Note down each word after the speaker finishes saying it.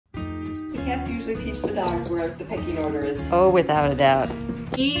cats usually teach the dogs where the pecking order is. Oh, without a doubt.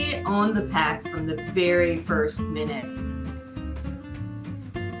 He owned the pack from the very first minute.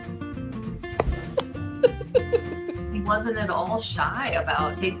 He wasn't at all shy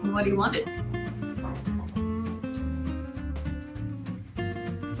about taking what he wanted.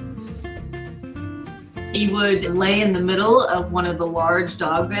 He would lay in the middle of one of the large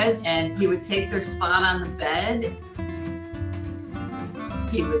dog beds and he would take their spot on the bed.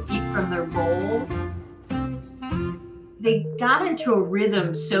 He would eat from their bowl. They got into a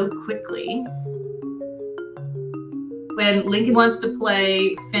rhythm so quickly. When Lincoln wants to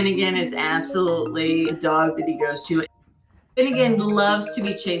play, Finnegan is absolutely the dog that he goes to. Finnegan loves to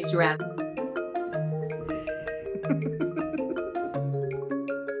be chased around.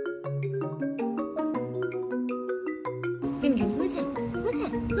 Finnegan, who's that? Who's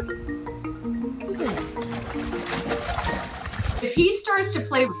that? Look. Who's that? If he starts to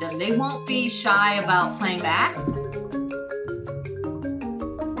play with them, they won't be shy about playing back.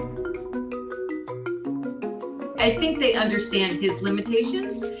 I think they understand his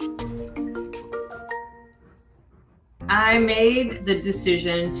limitations. I made the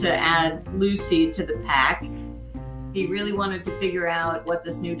decision to add Lucy to the pack. He really wanted to figure out what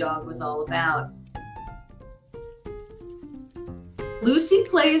this new dog was all about. Lucy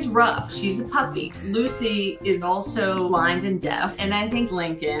plays rough. She's a puppy. Lucy is also blind and deaf, and I think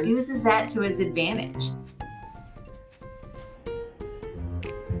Lincoln uses that to his advantage.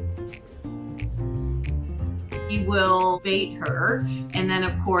 He will bait her and then,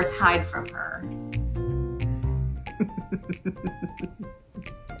 of course, hide from her.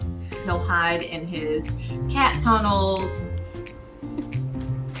 He'll hide in his cat tunnels.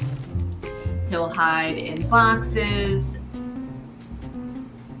 He'll hide in boxes.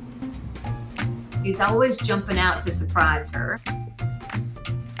 He's always jumping out to surprise her.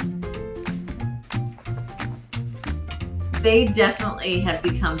 They definitely have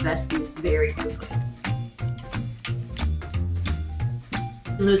become besties very quickly.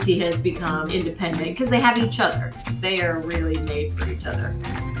 Lucy has become independent because they have each other. They are really made for each other.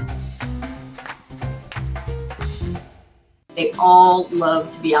 They all love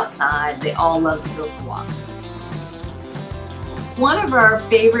to be outside. They all love to go for walks. One of our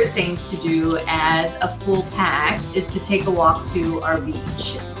favorite things to do as a full pack is to take a walk to our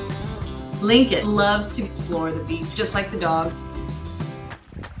beach. Lincoln loves to explore the beach, just like the dogs.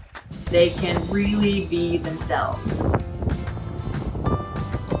 They can really be themselves.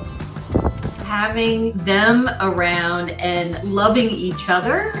 Having them around and loving each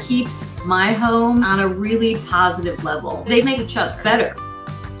other keeps my home on a really positive level. They make each other better.